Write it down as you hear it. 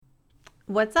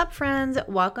What's up, friends?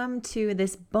 Welcome to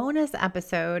this bonus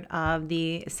episode of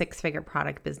the Six Figure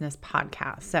Product Business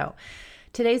Podcast. So,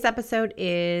 today's episode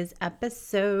is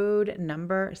episode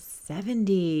number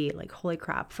 70. Like, holy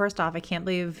crap. First off, I can't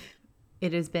believe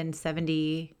it has been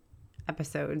 70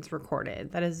 episodes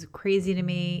recorded. That is crazy to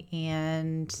me,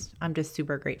 and I'm just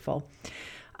super grateful.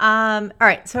 All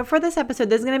right. So for this episode,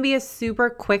 this is going to be a super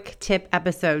quick tip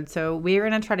episode. So we're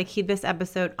going to try to keep this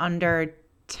episode under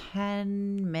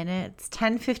 10 minutes,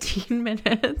 10, 15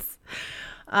 minutes.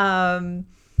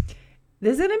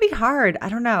 This is going to be hard. I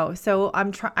don't know. So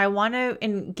I want to,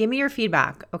 and give me your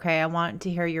feedback. Okay. I want to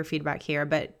hear your feedback here,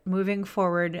 but moving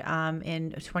forward,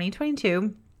 in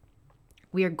 2022,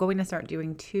 we are going to start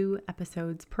doing 2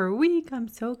 episodes per week. I'm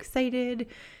so excited.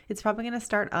 It's probably going to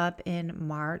start up in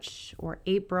March or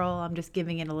April. I'm just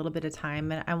giving it a little bit of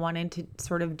time, and I wanted to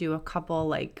sort of do a couple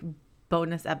like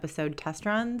bonus episode test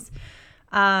runs.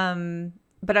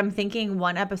 But I'm thinking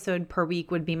 1 episode per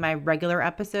week would be my regular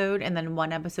episode. And then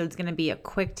 1 episode is going to be a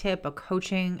quick tip, a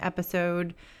coaching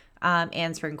episode,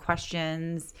 answering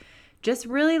questions, just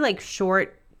really like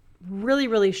short,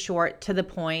 really short, to the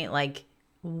point, like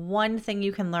one thing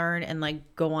you can learn and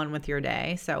like go on with your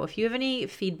day. So if you have any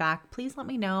feedback, please let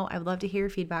me know. I would love to hear your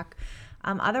feedback.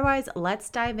 Otherwise, let's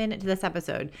dive into this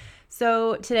episode.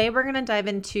 So today we're going to dive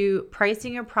into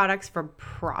pricing your products for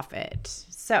profit.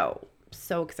 So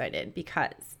excited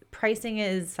because pricing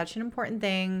is such an important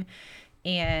thing,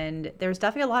 and there's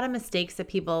definitely a lot of mistakes that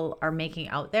people are making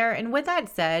out there. And with that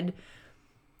said,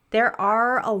 there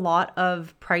are a lot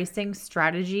of pricing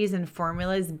strategies and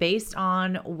formulas based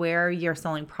on where you're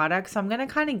selling products. So I'm going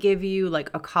to kind of give you like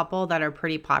a couple that are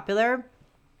pretty popular,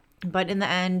 but in the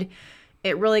end,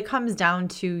 it really comes down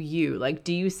to you. Like,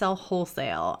 do you sell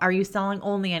wholesale? Are you selling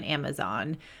only on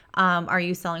Amazon? Are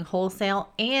you selling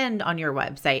wholesale and on your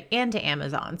website and to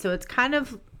Amazon? So it's kind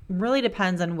of really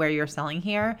depends on where you're selling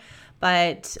here.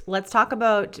 But let's talk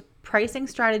about pricing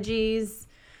strategies,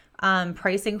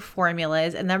 pricing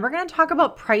formulas, and then we're going to talk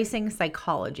about pricing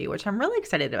psychology, which I'm really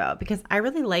excited about because I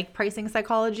really like pricing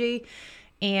psychology.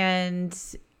 And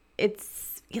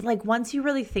it's like once you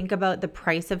really think about the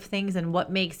price of things and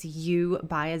what makes you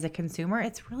buy as a consumer,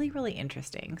 it's really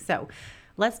interesting. So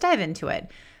let's dive into it.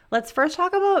 Let's first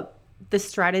talk about the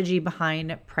strategy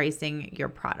behind pricing your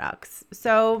products.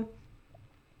 So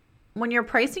when you're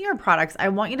pricing your products, I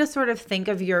want you to sort of think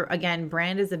of again,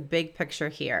 brand is a big picture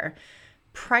here.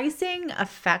 Pricing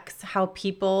affects how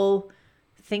people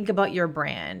think about your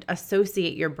brand,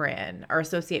 associate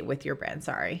with your brand,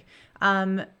 sorry.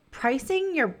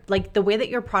 Pricing like the way that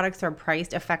your products are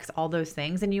priced affects all those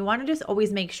things. And you want to just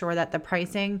always make sure that the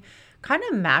pricing kind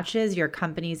of matches your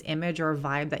company's image or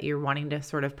vibe that you're wanting to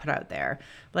sort of put out there.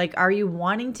 Like, are you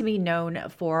wanting to be known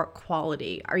for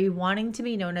quality? Are you wanting to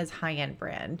be known as high-end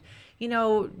brand? You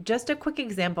know, just a quick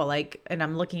example, like, and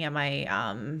I'm looking at my,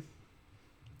 I'm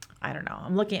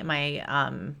looking at my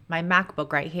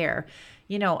MacBook right here.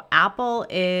 You know, Apple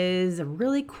is a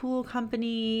really cool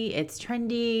company. It's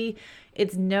trendy.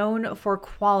 It's known for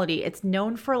quality. It's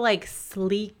known for like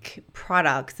sleek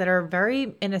products that are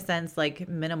very, in a sense, like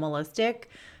minimalistic,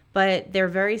 but they're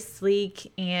very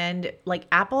sleek. And like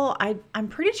Apple, I'm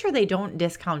pretty sure they don't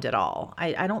discount at all.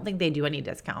 I don't think they do any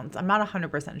discounts. I'm not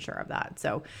 100% sure of that.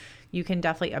 So you can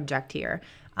definitely object here.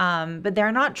 But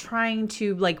they're not trying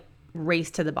to like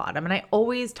race to the bottom. And I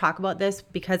always talk about this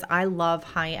because I love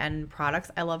high-end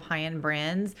products. I love high-end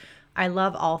brands. I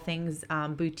love all things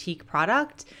boutique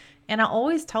product. And I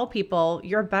always tell people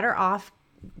you're better off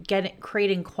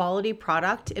creating quality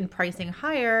product and pricing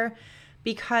higher,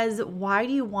 because why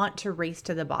do you want to race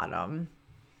to the bottom?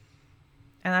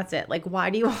 And that's it. Like, why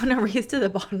do you want to race to the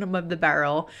bottom of the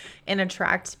barrel and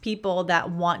attract people that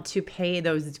want to pay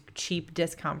those cheap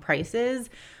discount prices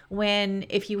when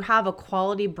if you have a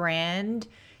quality brand,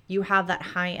 you have that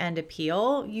high-end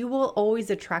appeal, you will always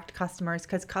attract customers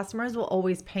because customers will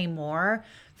always pay more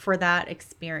for that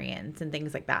experience and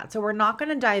things like that. So we're not going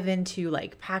to dive into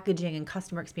like packaging and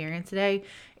customer experience today.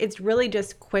 It's really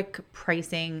just quick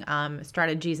pricing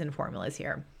strategies and formulas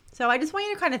here. So I just want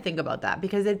you to kind of think about that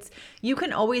because you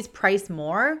can always price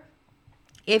more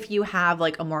if you have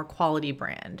like a more quality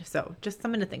brand. So just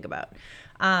something to think about.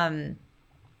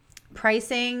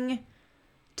 Pricing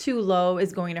too low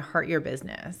is going to hurt your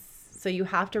business. So you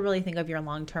have to really think of your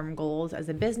long-term goals as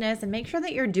a business and make sure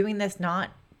that you're doing this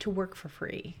not to work for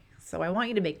free. So I want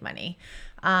you to make money.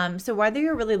 So whether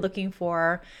you're really looking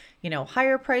for,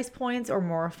 higher price points or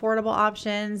more affordable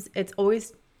options, it's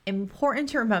always important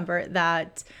to remember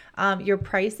that your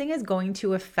pricing is going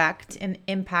to affect and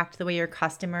impact the way your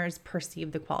customers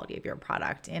perceive the quality of your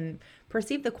product and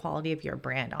perceive the quality of your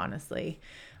brand, honestly.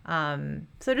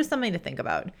 So just something to think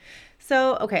about.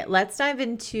 So, okay, let's dive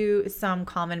into some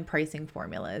common pricing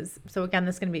formulas. So again,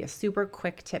 this is going to be a super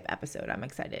quick tip episode. I'm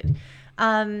excited.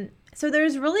 So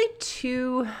there's really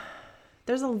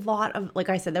there's a lot of, like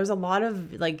I said, there's a lot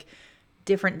of like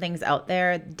different things out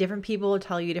there. Different people will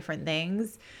tell you different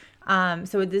things.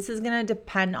 So this is going to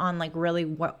depend on like really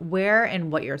where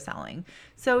and what you're selling.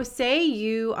 So say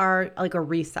you are like a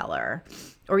reseller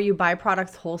or you buy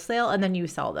products wholesale and then you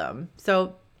sell them.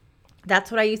 So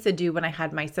that's what I used to do when I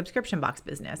had my subscription box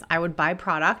business. I would buy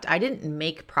product. I didn't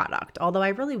make product, although I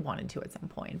really wanted to at some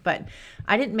point, but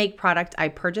I didn't make product. I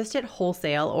purchased it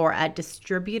wholesale or at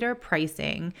distributor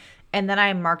pricing, and then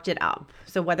I marked it up.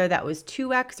 So whether that was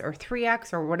 2x or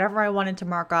 3x or whatever I wanted to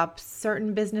mark up,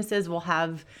 certain businesses will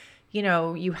have,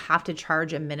 you have to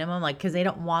charge a minimum, like, because they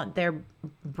don't want their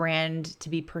brand to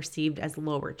be perceived as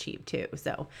low or cheap too.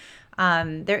 So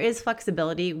there is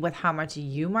flexibility with how much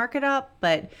you mark it up,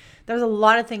 but there's a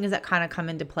lot of things that kind of come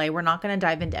into play. We're not going to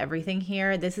dive into everything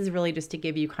here. This is really just to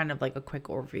give you kind of like a quick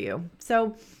overview.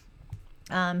 So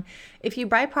if you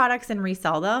buy products and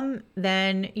resell them,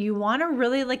 then you want to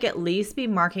really like at least be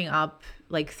marking up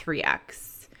like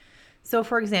 3x. So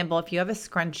for example, if you have a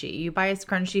scrunchie, you buy a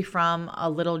scrunchie from a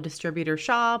little distributor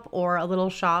shop or a little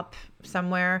shop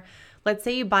somewhere. Let's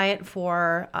say you buy it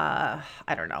for, I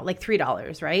don't know, like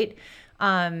 $3, right?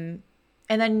 And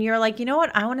then you're like, you know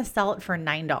what? I want to sell it for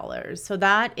 $9. So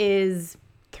that is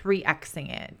 3xing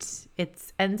it.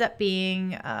 It ends up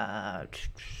being, I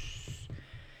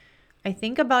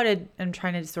think about it, I'm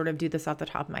trying to sort of do this off the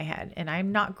top of my head, and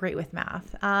I'm not great with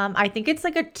math. I think it's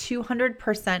like a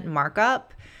 200%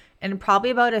 markup and probably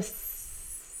about a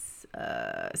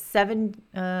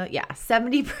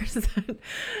 70%.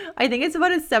 I think it's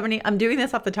about a 70. I'm doing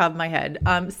this off the top of my head.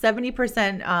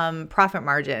 70% profit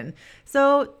margin.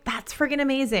 So that's freaking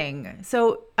amazing.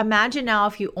 So imagine now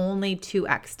if you only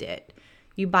 2x'd it.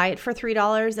 You buy it for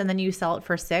 $3 and then you sell it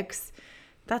for $6.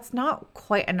 That's not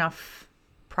quite enough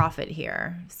profit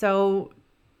here. So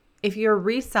if you're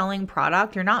reselling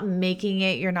product, you're not making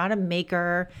it, you're not a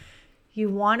maker, you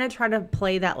want to try to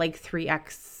play that like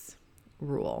 3x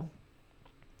rule.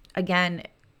 Again,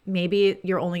 maybe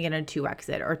you're only going to 2x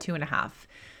it or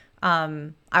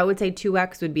 2.5. I would say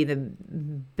 2x would be the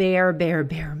bare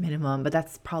minimum, but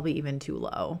that's probably even too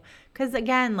low. Because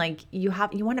again, like you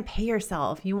want to pay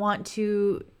yourself. You want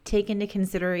to take into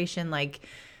consideration like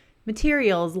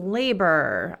materials,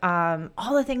 labor,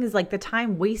 all the things like the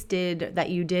time wasted that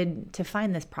you did to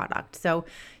find this product. So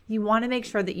you want to make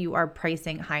sure that you are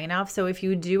pricing high enough. So if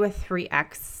you do a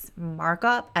 3x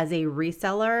markup as a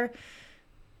reseller,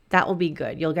 that will be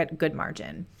good. You'll get good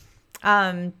margin.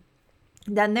 Then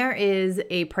there is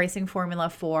a pricing formula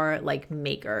for like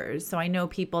makers. So I know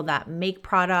people that make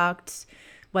products,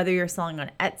 whether you're selling on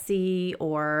Etsy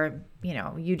or,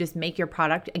 you just make your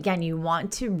product. Again, you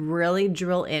want to really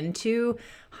drill into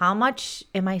how much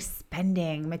am I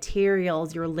spending,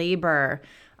 materials, your labor,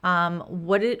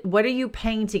 what are you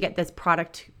paying to get this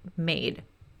product made?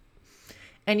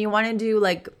 And you want to do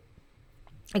like,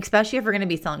 especially if we're going to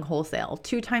be selling wholesale,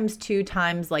 2 times 2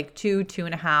 times like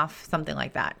 2.5, something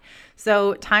like that.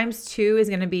 So times 2 is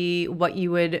going to be what you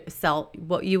would sell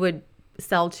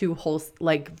to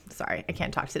wholesale, sorry, I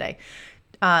can't talk today.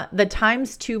 The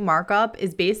times 2 markup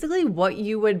is basically what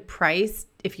you would price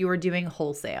if you were doing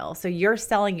wholesale. So you're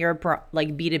selling your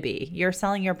like B2B, you're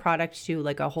selling your product to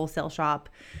like a wholesale shop,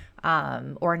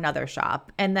 or another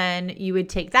shop. And then you would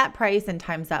take that price and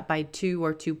times that by 2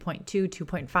 or 2.2,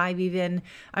 2.5 even.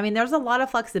 I mean, there's a lot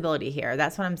of flexibility here.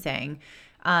 That's what I'm saying.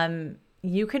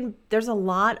 There's a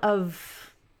lot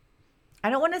of,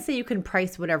 I don't want to say you can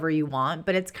price whatever you want,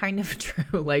 but it's kind of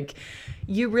true. Like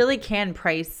you really can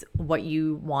price what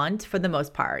you want for the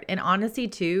most part. And honestly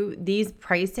too, these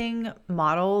pricing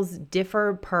models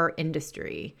differ per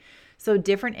industry. So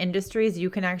different industries, you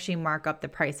can actually mark up the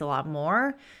price a lot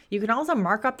more. You can also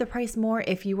mark up the price more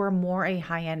if you are more a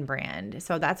high-end brand.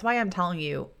 So that's why I'm telling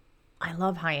you, I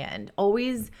love high-end.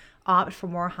 Always opt for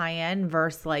more high-end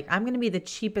versus like, I'm going to be the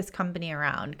cheapest company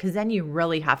around, because then you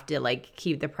really have to like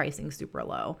keep the pricing super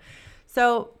low.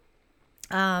 So,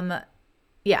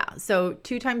 so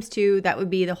 2 times 2, that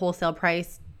would be the wholesale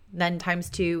price. Then times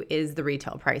 2 is the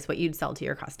retail price, what you'd sell to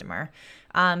your customer.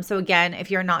 So again, if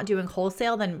you're not doing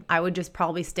wholesale, then I would just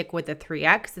probably stick with the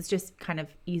 3x. It's just kind of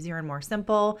easier and more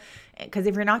simple. Because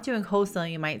if you're not doing wholesale,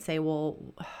 you might say, well,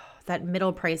 that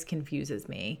middle price confuses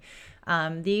me.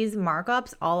 These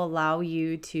markups all allow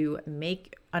you to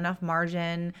make enough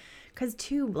margin. Because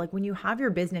too, like when you have your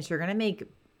business, you're going to make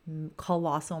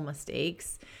colossal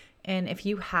mistakes. And if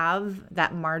you have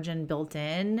that margin built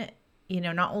in,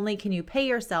 not only can you pay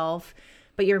yourself,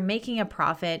 but you're making a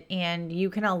profit, and you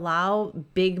can allow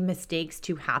big mistakes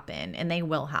to happen, and they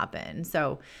will happen.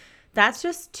 So that's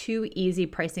just two easy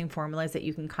pricing formulas that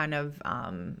you can kind of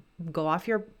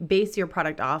base your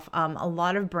product off. A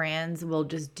lot of brands will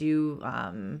just do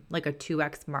like a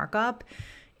 2x markup.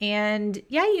 And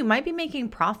yeah, you might be making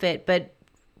profit, but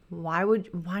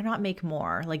why not make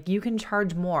more? Like, you can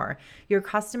charge more. Your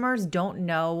customers don't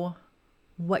know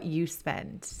what you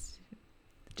spend.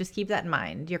 Just keep that in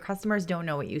mind. Your customers don't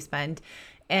know what you spend,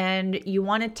 and you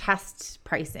want to test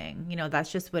pricing.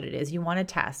 That's just what it is. You want to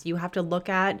test. You have to look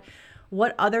at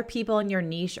what other people in your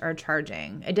niche are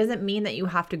charging. It doesn't mean that you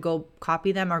have to go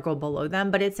copy them or go below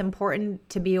them, but it's important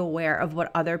to be aware of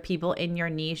what other people in your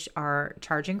niche are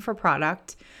charging for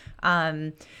product.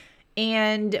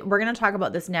 And we're going to talk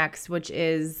about this next, which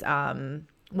is,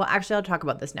 actually, I'll talk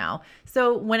about this now.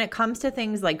 So when it comes to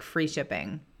things like free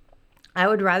shipping, I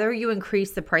would rather you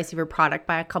increase the price of your product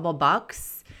by a couple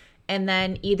bucks and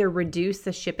then either reduce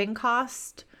the shipping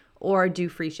cost or do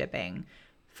free shipping.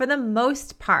 For the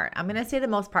most part, I'm going to say the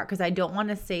most part because I don't want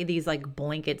to say these like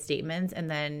blanket statements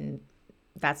and then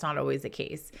that's not always the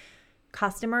case.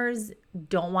 Customers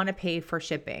don't want to pay for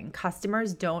shipping.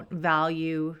 Customers don't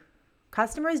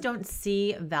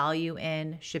see value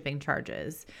in shipping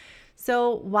charges.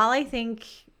 So while I think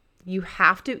you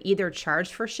have to either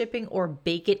charge for shipping or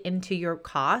bake it into your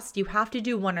cost, you have to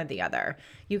do one or the other.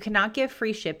 You cannot give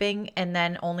free shipping and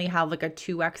then only have like a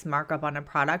 2x markup on a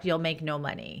product. You'll make no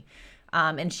money.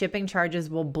 And shipping charges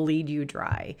will bleed you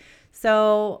dry.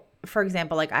 So for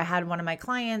example, like I had one of my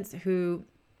clients who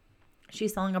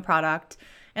she's selling a product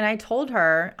and I told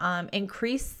her,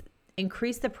 increase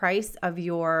the price of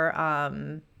your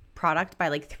product by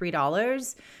like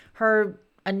 $3.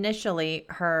 Initially,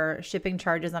 her shipping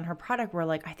charges on her product were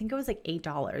like, I think it was like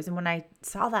 $8. And when I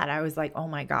saw that, I was like, oh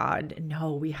my God,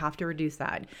 no, we have to reduce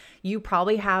that. You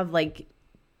probably have like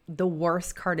the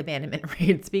worst cart abandonment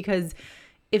rates because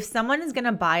if someone is going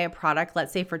to buy a product,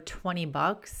 let's say for $20,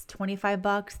 $25,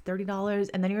 $30,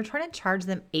 and then you're trying to charge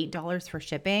them $8 for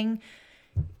shipping,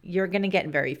 you're going to get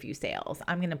very few sales.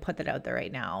 I'm going to put that out there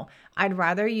right now. I'd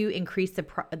rather you increase the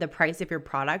price of your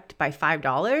product by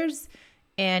 $5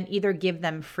 and either give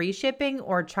them free shipping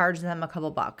or charge them a couple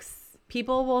bucks.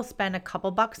 People will spend a couple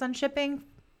bucks on shipping.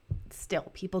 Still,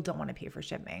 people don't want to pay for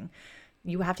shipping.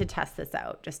 You have to test this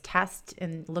out. Just test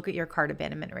and look at your cart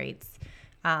abandonment rates.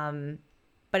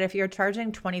 But if you're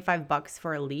charging $25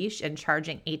 for a leash and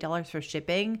charging $8 for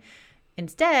shipping,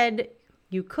 instead,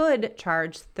 you could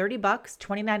charge $30,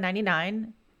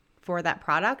 $29.99 for that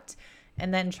product,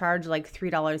 and then charge like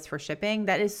 $3 for shipping.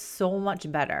 That is so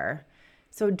much better.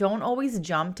 So don't always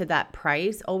jump to that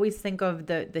price. Always think of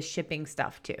the shipping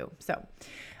stuff too. So,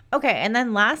 okay. And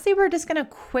then lastly, we're just going to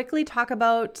quickly talk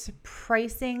about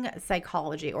pricing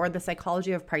psychology or the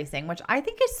psychology of pricing, which I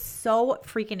think is so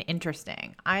freaking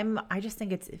interesting. I just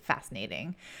think it's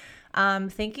fascinating.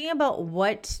 Thinking about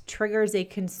what triggers a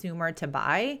consumer to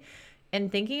buy and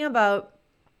thinking about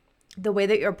the way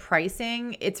that you're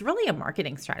pricing, it's really a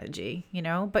marketing strategy,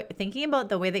 but thinking about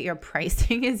the way that your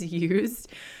pricing is used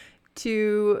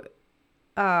to,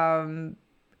 in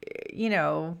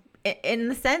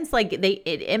the sense like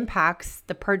it impacts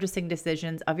the purchasing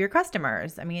decisions of your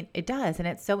customers. I mean, it does. And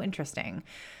it's so interesting.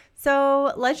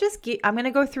 So I'm going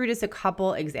to go through just a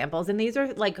couple examples. And these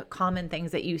are like common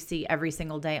things that you see every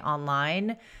single day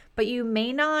online, but you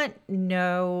may not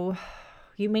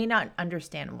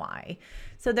understand why.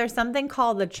 So there's something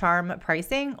called the charm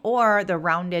pricing or the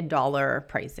rounded dollar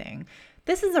pricing.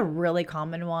 This is a really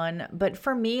common one, but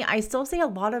for me, I still see a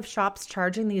lot of shops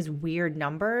charging these weird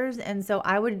numbers. And so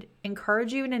I would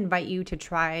encourage you and invite you to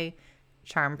try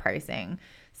charm pricing.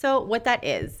 So what that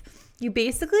is, you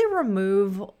basically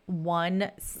remove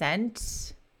 1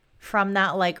 cent from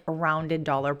that like rounded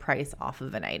dollar price off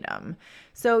of an item.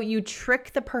 So you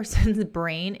trick the person's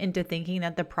brain into thinking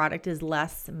that the product is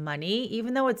less money,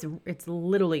 even though it's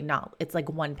literally not. It's like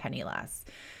 1 penny less.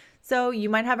 So you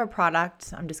might have a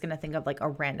product. I'm just going to think of like a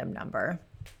random number.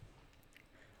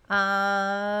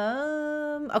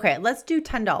 Okay, let's do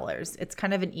 $10. It's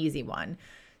kind of an easy one.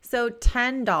 So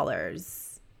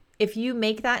 $10. If you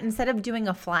make that, instead of doing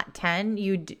a flat 10,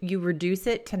 you reduce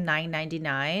it to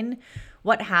 $9.99.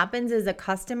 What happens is a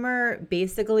customer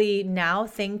basically now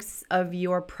thinks of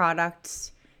your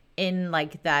product in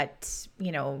like that,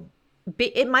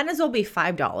 it might as well be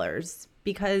 $5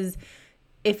 because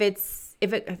it's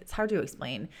hard to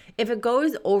explain. If it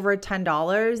goes over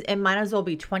 $10, it might as well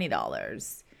be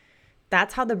 $20.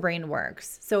 That's how the brain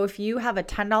works. So if you have a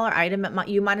 $10 item,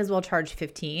 you might as well charge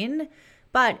 $15.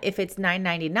 But if it's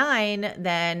 $9.99,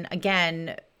 then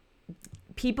again,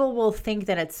 people will think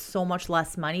that it's so much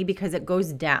less money because it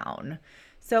goes down.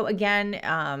 So again,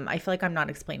 I feel like I'm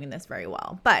not explaining this very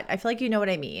well, but I feel like you know what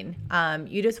I mean.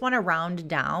 You just want to round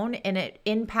down, and it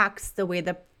impacts the way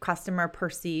the customer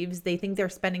perceives. They think they're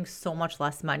spending so much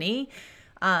less money.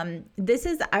 I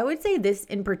would say this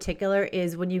in particular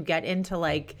is when you get into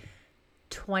like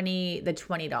the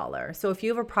 $20. So if you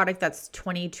have a product that's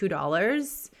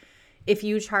 $22, if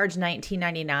you charge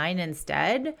 $19.99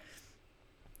 instead,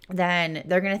 then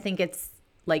they're going to think it's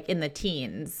like in the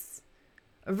teens.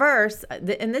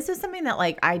 And this is something that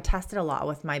like I tested a lot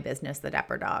with my business, the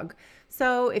Dapper Dog.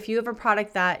 So if you have a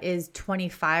product that is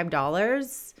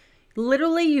 $25,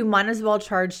 literally you might as well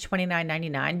charge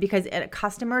 $29.99 because in a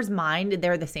customer's mind,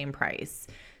 they're the same price.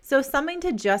 So something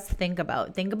to just think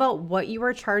about. Think about what you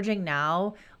are charging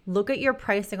now. Look at your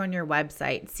pricing on your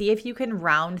website. See if you can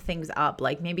round things up.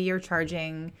 Like maybe you're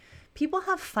charging... People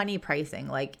have funny pricing,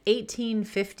 like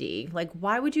 $18.50. Like,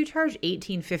 why would you charge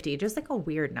 $18.50? Just like a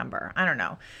weird number. I don't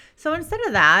know. So instead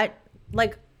of that,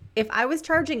 like if I was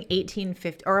charging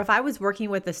 $18.50, or if I was working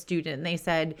with a student and they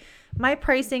said, my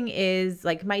pricing is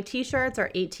like my t-shirts are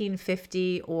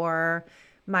 $18.50 or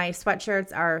my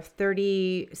sweatshirts are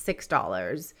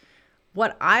 $36.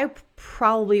 What I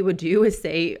probably would do is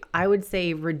increase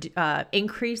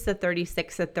the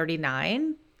 36 to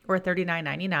 39 or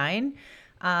 $39.99.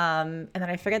 And then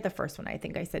I forget the first one. I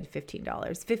think I said $15,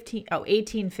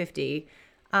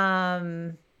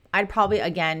 $18.50. I'd probably,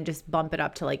 again, just bump it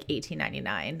up to like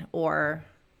 $18.99 or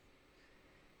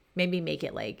maybe make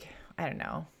it like, I don't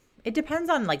know. It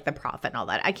depends on like the profit and all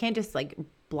that. I can't just like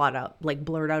blurt out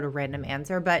a random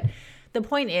answer. But the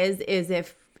point is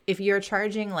if you're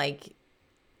charging like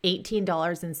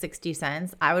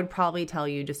 $18.60, I would probably tell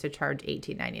you just to charge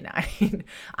 $18.99.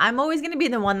 I'm always going to be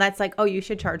the one that's like, oh, you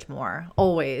should charge more.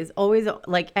 Always,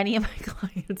 like any of my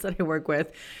clients that I work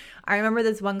with. I remember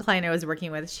this one client I was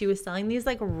working with, she was selling these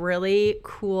like really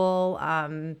cool,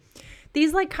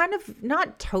 these like kind of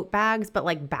not tote bags, but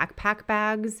like backpack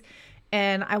bags.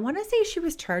 And I want to say she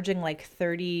was charging like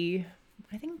 30,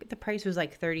 I think the price was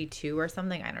like 32 or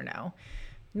something. I don't know.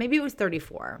 Maybe it was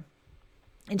 34.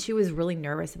 And she was really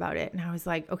nervous about it. And I was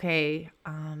like, okay,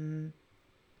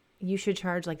 you should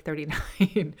charge like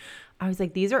 $39. I was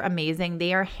like, these are amazing.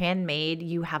 They are handmade.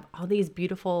 You have all these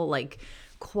beautiful like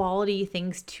quality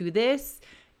things to this.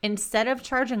 Instead of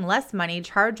charging less money,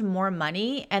 charge more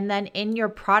money. And then in your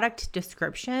product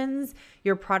descriptions,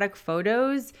 your product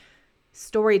photos,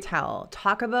 storytell.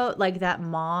 Talk about like that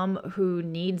mom who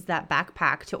needs that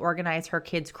backpack to organize her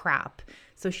kids' crap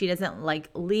so she doesn't like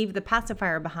leave the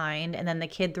pacifier behind and then the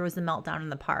kid throws the meltdown in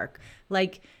the park.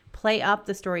 Like play up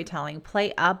the storytelling,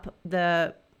 play up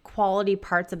the quality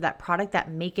parts of that product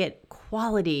that make it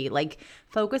quality. Like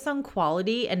focus on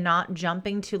quality and not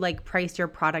jumping to like price your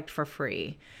product for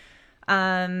free.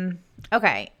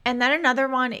 Okay. And then another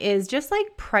one is just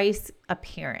like price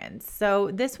appearance.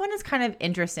 So this one is kind of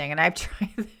interesting and I've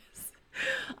tried this.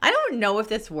 I don't know if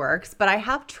this works, but I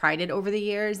have tried it over the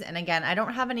years. And again, I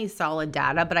don't have any solid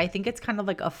data, but I think it's kind of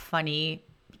like a funny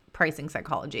pricing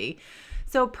psychology.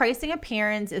 So pricing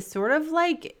appearance is sort of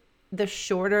like the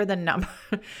shorter the number,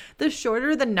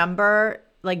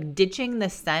 like ditching the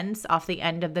cents off the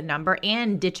end of the number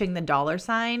and ditching the dollar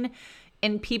sign.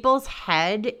 In people's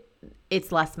head,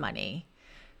 it's less money.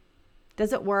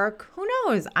 Does it work? Who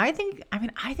knows? I think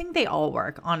they all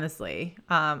work, honestly.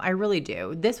 I really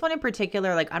do. This one in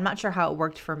particular, like, I'm not sure how it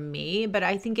worked for me, but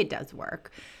I think it does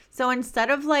work. So instead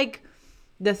of like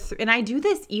and I do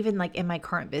this even like in my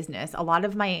current business, a lot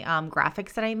of my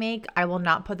graphics that I make, I will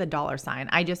not put the dollar sign.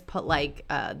 I just put like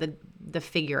the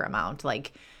figure amount,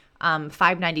 like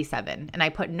 $5.97, and I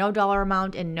put no dollar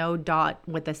amount and no dot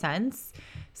with the cents.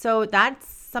 So that's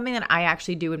something that I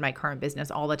actually do in my current business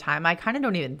all the time. I kind of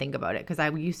don't even think about it because I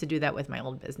used to do that with my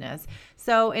old business.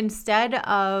 So instead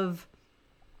of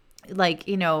like,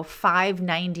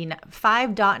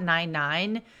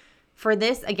 $5.99 for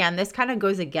this, again, this kind of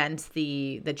goes against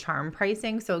the charm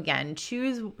pricing. So again,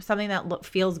 choose something that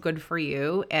feels good for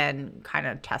you and kind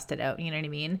of test it out. You know what I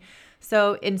mean?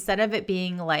 So instead of it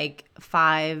being like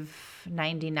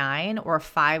 $5.99 or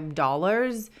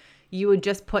 $5, you would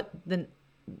just put the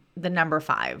number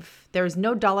 5. There's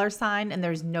no dollar sign and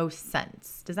there's no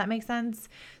cents. Does that make sense?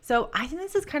 So I think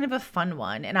this is kind of a fun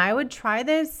one. And I would try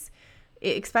this,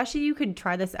 especially you could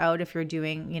try this out if you're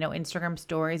doing, Instagram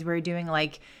stories where you're doing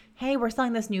like, hey, we're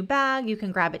selling this new bag. You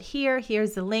can grab it here.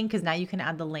 Here's the link, because now you can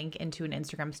add the link into an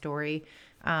Instagram story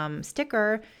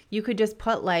sticker. You could just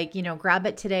put like, grab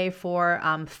it today for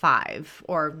 $5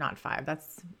 or not $5.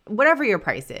 That's whatever your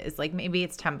price is. Like maybe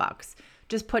it's $10.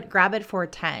 just grab it for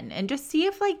 10 and just see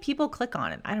if like people click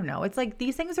on it. I don't know. It's like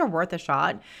these things are worth a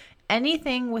shot.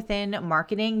 Anything within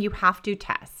marketing, you have to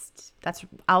test.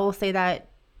 I will say that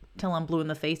till I'm blue in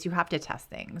the face. You have to test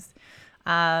things.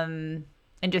 And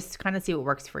just kind of see what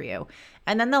works for you.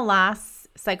 And then the last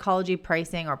psychology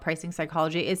pricing or pricing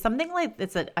psychology is something like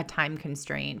it's a time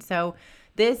constraint. So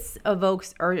this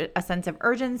evokes a sense of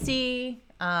urgency,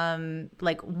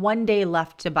 like 1 day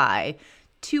left to buy,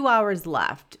 2 hours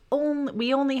left.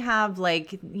 We only have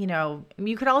like,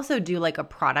 you could also do like a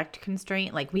product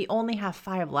constraint. Like we only have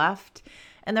 5 left.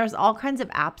 And there's all kinds of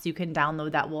apps you can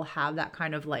download that will have that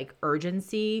kind of like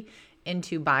urgency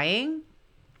into buying.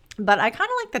 But I kind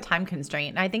of like the time constraint.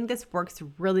 And I think this works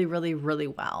really, really, really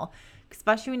well,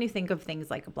 especially when you think of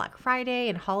things like Black Friday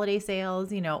and holiday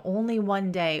sales, only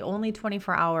 1 day, only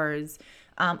 24 hours,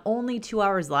 only 2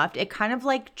 hours left. It kind of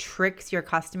like tricks your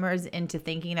customers into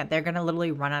thinking that they're going to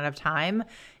literally run out of time.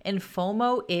 And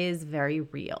FOMO is very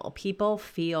real. People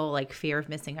feel like fear of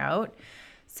missing out.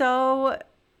 So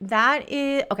that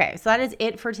is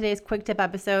it for today's quick tip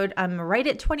episode. I'm right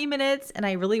at 20 minutes and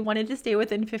I really wanted to stay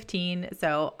within 15.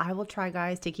 So I will try,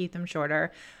 guys, to keep them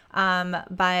shorter.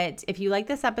 But if you like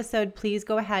this episode, please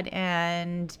go ahead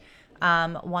and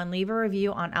leave a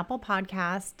review on Apple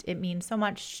Podcast. It means so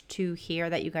much to hear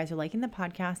that you guys are liking the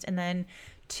podcast. And then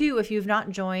 2, if you've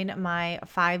not joined my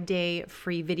 5-day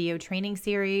free video training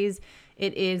series,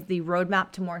 it is the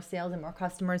roadmap to more sales and more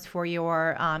customers for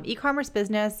your e-commerce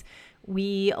business.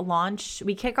 We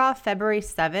kick off February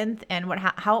 7th. And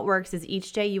how it works is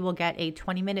each day you will get a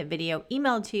 20-minute video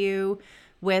emailed to you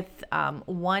with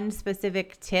one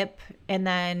specific tip and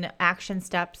then action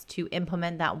steps to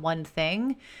implement that one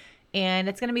thing. And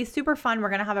it's going to be super fun. We're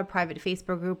going to have a private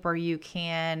Facebook group where you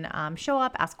can show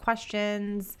up, ask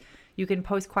questions. You can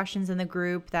post questions in the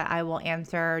group that I will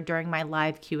answer during my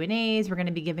live Q&As. We're going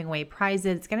to be giving away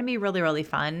prizes. It's going to be really, really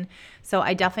fun. So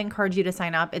I definitely encourage you to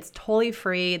sign up. It's totally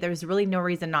free. There's really no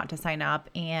reason not to sign up.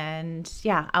 And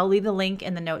yeah, I'll leave the link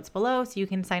in the notes below so you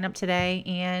can sign up today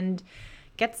and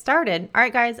get started. All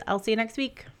right, guys, I'll see you next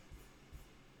week.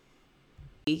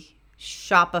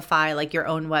 Shopify, like your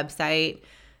own website.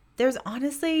 There's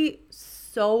honestly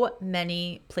so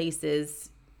many places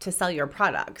to sell your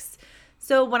products.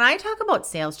 So when I talk about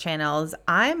sales channels,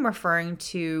 I'm referring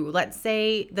to, let's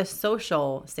say, the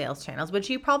social sales channels, which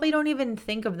you probably don't even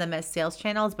think of them as sales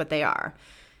channels, but they are.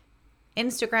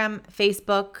 Instagram,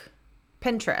 Facebook,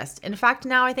 Pinterest. In fact,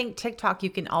 now I think TikTok, you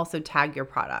can also tag your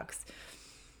products.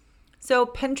 So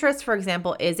Pinterest, for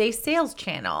example, is a sales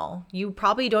channel. You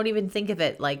probably don't even think of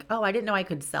it like, oh, I didn't know I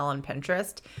could sell on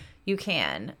Pinterest. You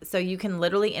can. So you can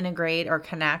literally integrate or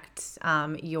connect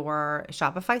your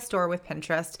Shopify store with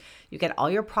Pinterest. You get all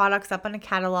your products up in a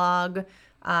catalog,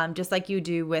 just like you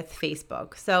do with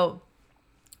Facebook. So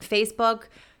Facebook,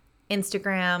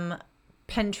 Instagram,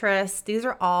 Pinterest, these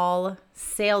are all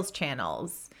sales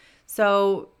channels.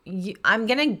 So I'm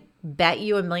going to bet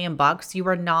you $1 million you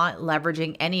are not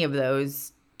leveraging any of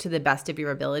those to the best of your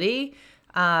ability.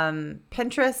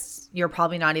 Pinterest, you're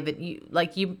probably not even,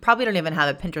 you probably don't even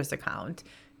have a Pinterest account.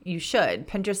 You should.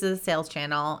 Pinterest is a sales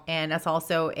channel, and it's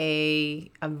also a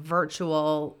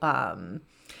virtual,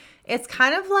 it's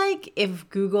kind of like if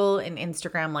Google and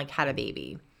Instagram like had a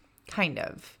baby, kind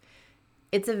of.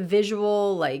 It's a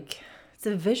visual, it's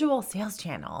a visual sales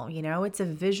channel, it's a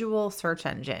visual search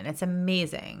engine. It's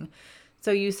amazing. So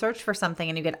you search for something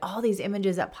and you get all these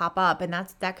images that pop up, and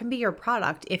that can be your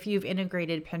product if you've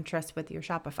integrated Pinterest with your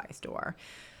Shopify store.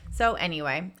 So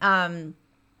anyway,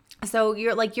 so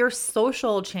your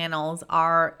social channels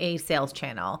are a sales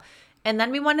channel. And then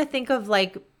we want to think of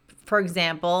for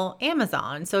example,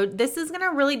 Amazon. So this is going to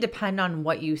really depend on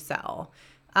what you sell.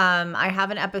 I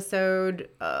have an episode,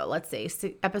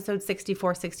 episode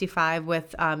 64, 65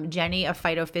 with Jenny of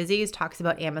Phyto Fizzies, talks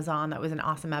about Amazon. That was an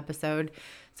awesome episode.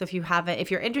 So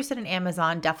if you're interested in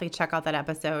Amazon, definitely check out that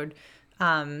episode.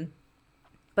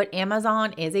 But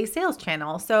Amazon is a sales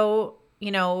channel. So,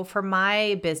 for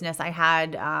my business, I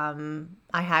had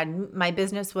my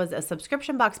business was a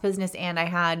subscription box business, and I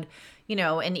had,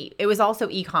 it was also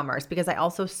e-commerce because I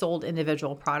also sold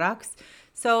individual products.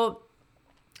 So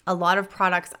a lot of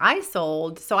products I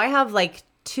sold. So I have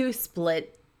 2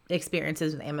 split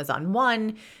experiences with Amazon.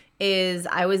 One is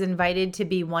I was invited to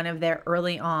be one of their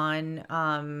early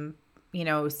on,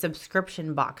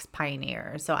 subscription box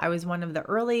pioneers. So I was one of the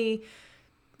early,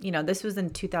 this was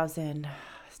in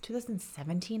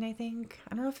 2017, I think.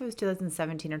 I don't know if it was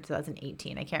 2017 or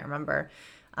 2018. I can't remember.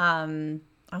 I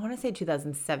want to say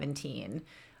 2017.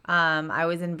 I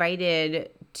was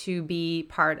invited to be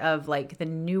part of like the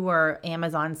newer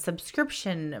Amazon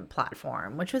subscription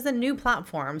platform, which was a new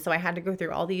platform. So I had to go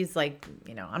through all these like,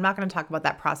 I'm not going to talk about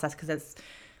that process because it's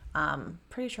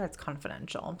pretty sure it's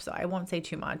confidential. So I won't say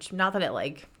too much. Not that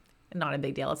not a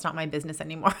big deal. It's not my business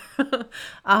anymore.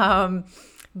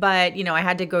 But, I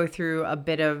had to go through a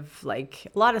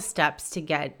lot of steps to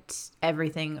get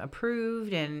everything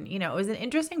approved. And, it was an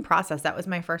interesting process. That was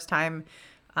my first time.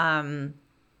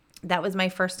 That was my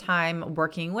first time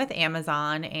working with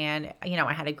Amazon, and,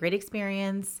 I had a great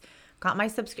experience. Got my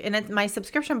my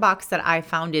subscription box that I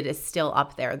founded is still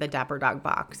up there, the Dapper Dog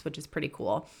box, which is pretty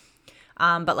cool.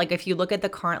 But like, if you look at the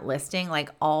current listing, like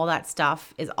all that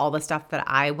stuff is all the stuff that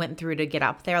I went through to get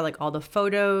up there, like all the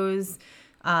photos.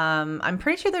 I'm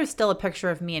pretty sure there's still a picture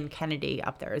of me and Kennedy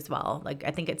up there as well. Like,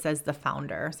 I think it says the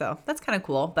founder. So that's kind of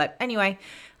cool. But anyway,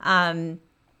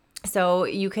 so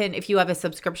you can, if you have a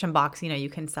subscription box, you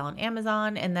can sell on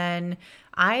Amazon. And then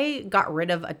I got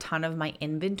rid of a ton of my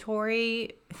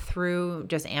inventory through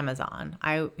just Amazon.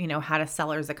 I, had a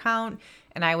seller's account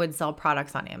and I would sell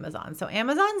products on Amazon. So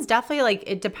Amazon's definitely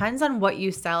it depends on what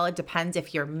you sell. It depends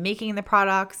if you're making the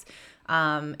products.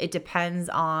 It depends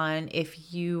on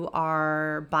if you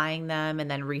are buying them and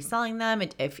then reselling them,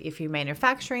 if you're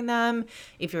manufacturing them,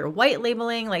 if you're white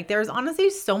labeling. Like, there's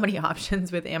honestly so many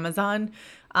options with Amazon.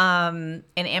 And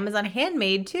Amazon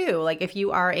Handmade too. Like, if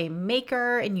you are a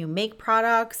maker and you make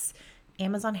products,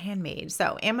 Amazon Handmade.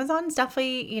 So Amazon's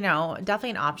definitely,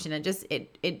 definitely an option.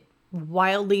 It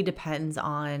wildly depends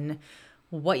on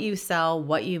what you sell,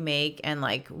 what you make, and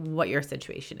like what your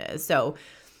situation is. So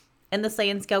in the Slay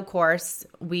and Scale course,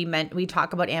 we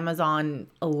talk about Amazon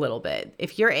a little bit.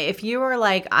 If you are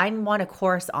like, I want a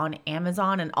course on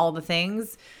Amazon and all the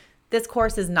things, this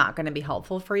course is not going to be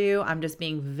helpful for you. I'm just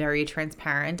being very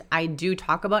transparent. I do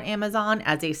talk about Amazon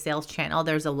as a sales channel.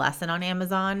 There's a lesson on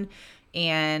Amazon,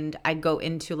 and I go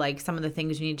into like some of the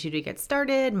things you need to do to get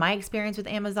started, my experience with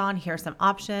Amazon. Here are some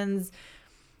options.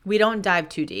 We don't dive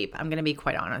too deep. I'm going to be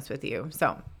quite honest with you.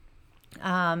 So,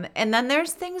 and then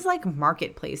there's things like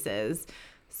marketplaces.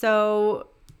 So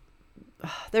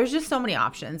there's just so many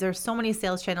options. There's so many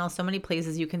sales channels, so many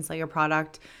places you can sell your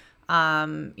product.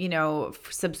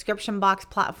 Subscription box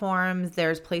platforms.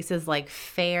 There's places like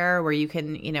Fair where you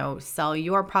can, sell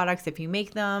your products if you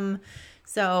make them.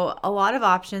 So a lot of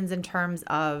options in terms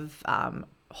of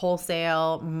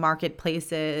wholesale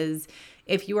marketplaces.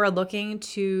 If you are looking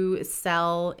to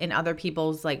sell in other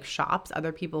people's like shops,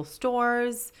 other people's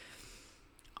stores,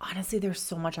 honestly, there's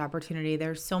so much opportunity.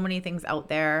 There's so many things out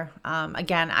there.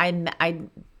 Again, I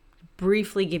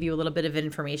briefly give you a little bit of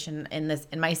information in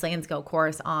my Slay and Scale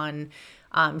course on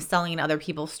selling in other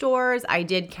people's stores. I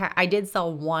did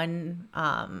sell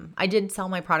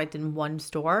my product in one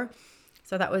store.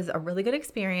 So that was a really good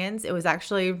experience. It was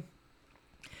actually,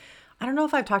 I don't know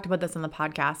if I've talked about this on the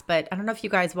podcast, but I don't know if you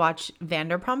guys watch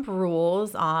Vanderpump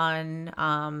Rules on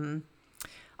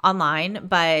online,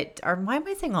 or why am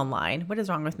I saying online? What is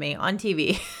wrong with me? On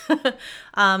TV.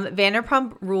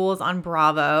 Vanderpump Rules on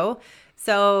Bravo.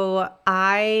 So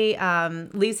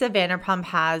Lisa Vanderpump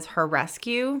has her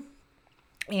rescue,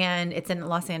 and it's in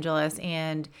Los Angeles,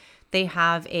 and they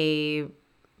have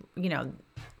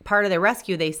part of their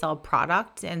rescue, they sell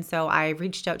product. And so I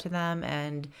reached out to them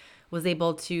and was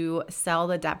able to sell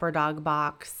the Dapper Dog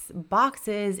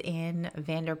boxes in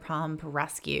Vanderpump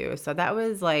Rescue. So that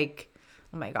was like,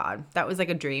 oh my God, that was like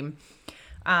a dream.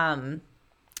 So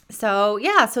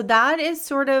that is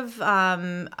sort of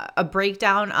a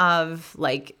breakdown of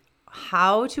like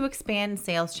how to expand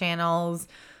sales channels,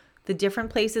 the different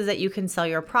places that you can sell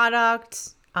your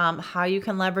product, how you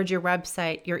can leverage your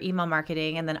website, your email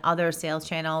marketing, and then other sales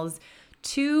channels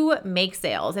to make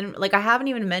sales. And like, I haven't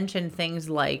even mentioned things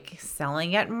like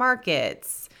selling at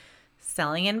markets,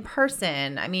 selling in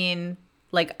person. I mean,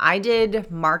 like, I did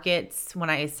markets when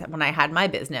I had my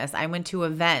business. I went to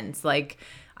events. Like,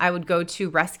 I would go to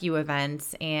rescue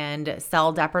events and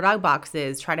sell Dapper Dog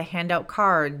boxes, try to hand out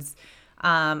cards.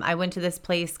 I went to this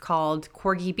place called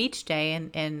Corgi Beach Day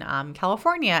in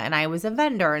California, and I was a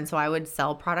vendor, and so I would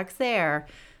sell products there.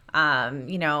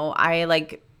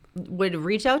 I would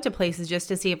reach out to places just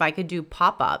to see if I could do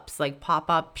pop-ups, like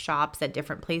pop-up shops at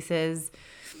different places.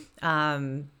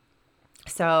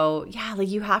 So yeah, like,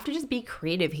 you have to just be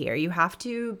creative here. You have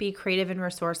to be creative and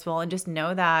resourceful, and just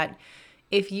know that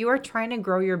if you are trying to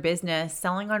grow your business,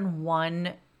 selling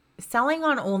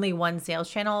on only one sales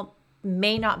channel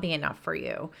may not be enough for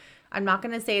you. I'm not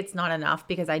going to say it's not enough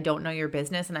because I don't know your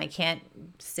business and I can't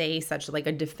say such like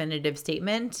a definitive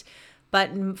statement.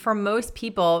 But for most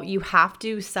people, you have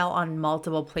to sell on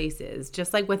multiple places.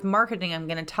 Just like with marketing, I'm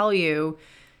going to tell you,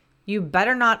 You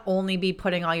better not only be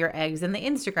putting all your eggs in the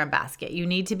Instagram basket. You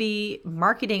need to be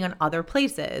marketing on other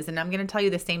places. And I'm going to tell you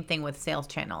the same thing with sales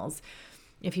channels.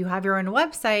 If you have your own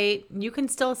website, you can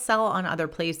still sell on other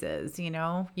places.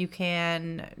 You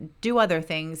can do other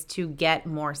things to get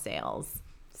more sales.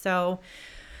 So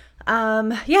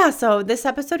so this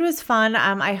episode was fun.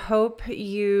 I hope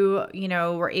you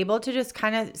were able to just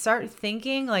kind of start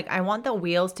thinking, like, I want the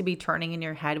wheels to be turning in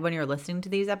your head when you're listening to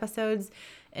these episodes,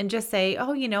 and just say,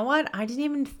 oh, you know what? I didn't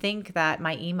even think that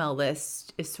my email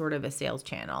list is sort of a sales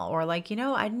channel. Or like,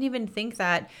 I didn't even think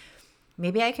that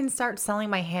maybe I can start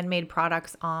selling my handmade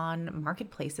products on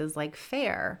marketplaces like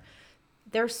Faire.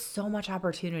 There's so much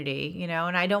opportunity,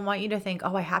 and I don't want you to think,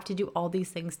 oh, I have to do all these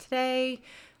things today.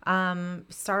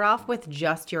 Start off with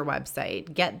just your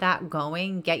website, get that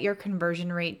going, get your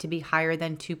conversion rate to be higher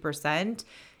than 2%,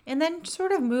 and then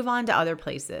sort of move on to other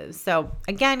places. So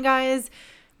again, guys,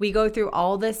 we go through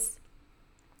all this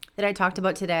that I talked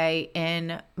about today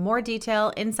in more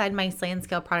detail inside my Slay and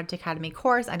Scale Product Academy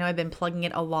course. I know I've been plugging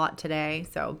it a lot today,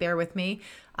 so bear with me.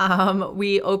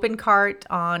 We open cart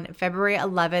on February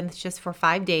 11th just for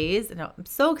 5 days, and I'm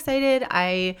so excited.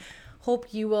 I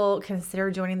hope you will consider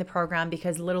joining the program,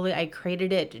 because literally I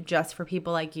created it just for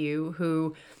people like you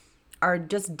who are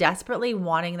just desperately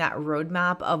wanting that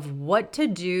roadmap of what to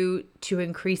do to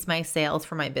increase my sales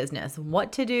for my business,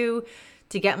 what to do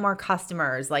to get more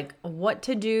customers, like what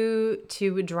to do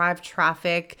to drive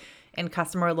traffic and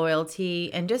customer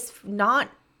loyalty, and just not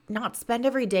spend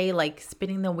every day like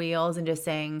spinning the wheels and just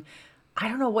saying, I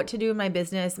don't know what to do in my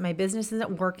business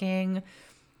isn't working,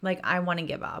 like I want to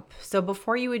give up. So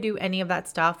before you would do any of that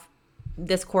stuff,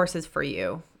 this course is for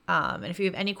you. And if you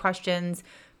have any questions,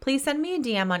 please send me a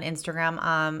DM on Instagram.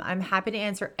 I'm happy to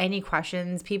answer any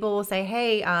questions. People will say,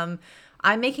 hey, I'm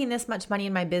making this much money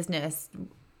in my business.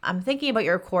 I'm thinking about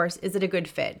your course. Is it a good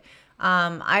fit?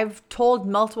 I've told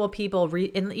multiple people,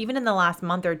 even in the last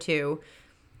month or two,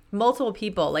 multiple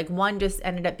people, like one just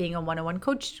ended up being a one-on-one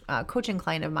coaching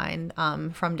client of mine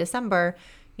from December.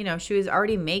 She was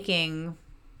already making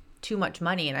too much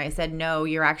money. And I said, no,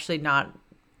 you're actually not.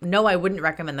 No, I wouldn't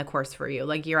recommend the course for you.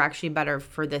 Like, you're actually better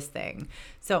for this thing.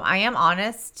 So I am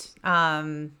honest.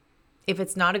 If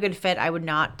it's not a good fit, I would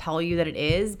not tell you that it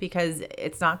is, because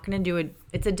it's not going to do it.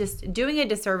 It's just doing a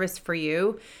disservice for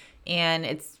you, and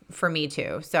it's for me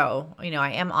too. So, I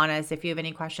am honest. If you have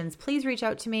any questions, please reach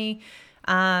out to me.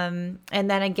 And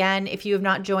then again, if you have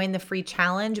not joined the free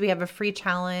challenge, we have a free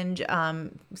challenge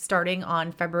starting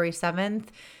on February 7th.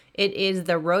 It is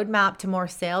the roadmap to more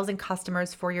sales and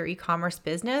customers for your e-commerce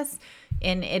business.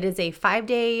 And it is a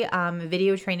 5-day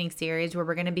video training series where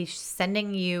we're going to be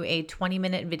sending you a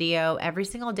 20-minute video every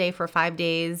single day for 5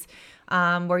 days,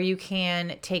 where you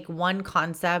can take one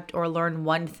concept or learn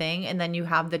one thing, and then you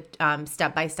have the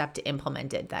step-by-step to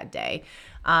implement it that day.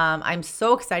 I'm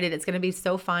so excited. It's going to be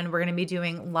so fun. We're going to be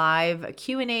doing live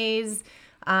Q&As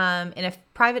in a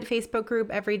private Facebook group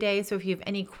every day. So if you have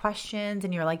any questions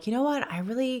and you're like, you know what, I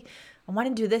want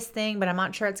to do this thing, but I'm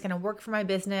not sure it's going to work for my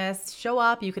business, show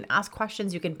up. You can ask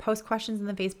questions. You can post questions in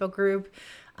the Facebook group.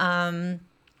 We're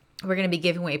going to be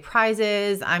giving away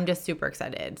prizes. I'm just super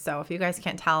excited. So if you guys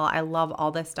can't tell, I love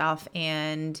all this stuff,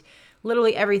 and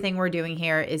literally everything we're doing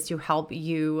here is to help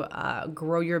you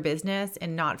grow your business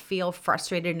and not feel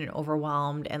frustrated and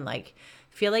overwhelmed and like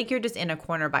feel like you're just in a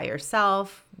corner by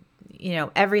yourself.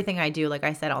 Everything I do, like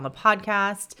I said on the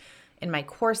podcast, in my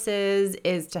courses,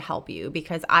 is to help you,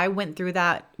 because I went through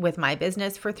that with my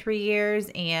business for 3 years,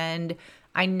 and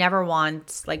I never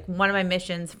want, like, one of my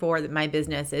missions for my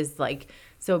business is like,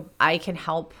 so I can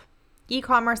help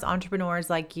e-commerce entrepreneurs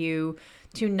like you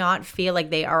to not feel like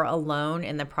they are alone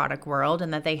in the product world,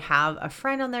 and that they have a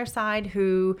friend on their side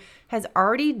who has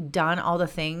already done all the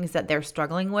things that they're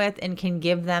struggling with and can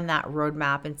give them that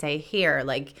roadmap and say, here,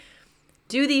 like,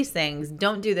 do these things,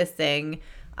 don't do this thing.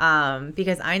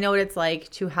 Because I know what it's like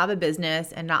to have a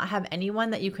business and not have anyone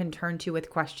that you can turn to with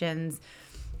questions,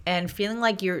 and feeling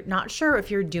like you're not sure if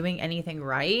you're doing anything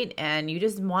right, and you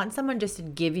just want someone just to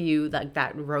give you like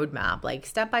that roadmap, like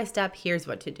step by step, here's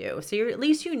what to do. So at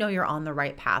least you're on the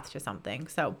right path to something.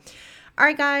 So, all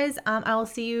right, guys, I will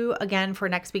see you again for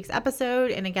next week's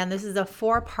episode. And again, this is a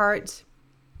 4-part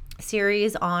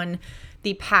series on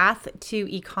the path to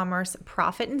e-commerce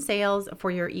profit and sales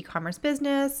for your e-commerce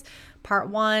business. Part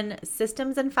 1,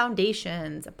 systems and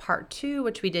foundations. Part 2,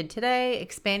 which we did today,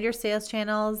 expand your sales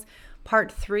channels.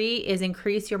 Part 3 is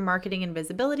increase your marketing and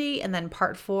visibility. And then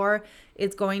part 4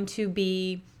 is going to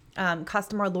be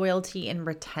customer loyalty and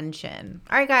retention.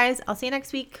 All right, guys, I'll see you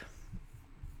next week.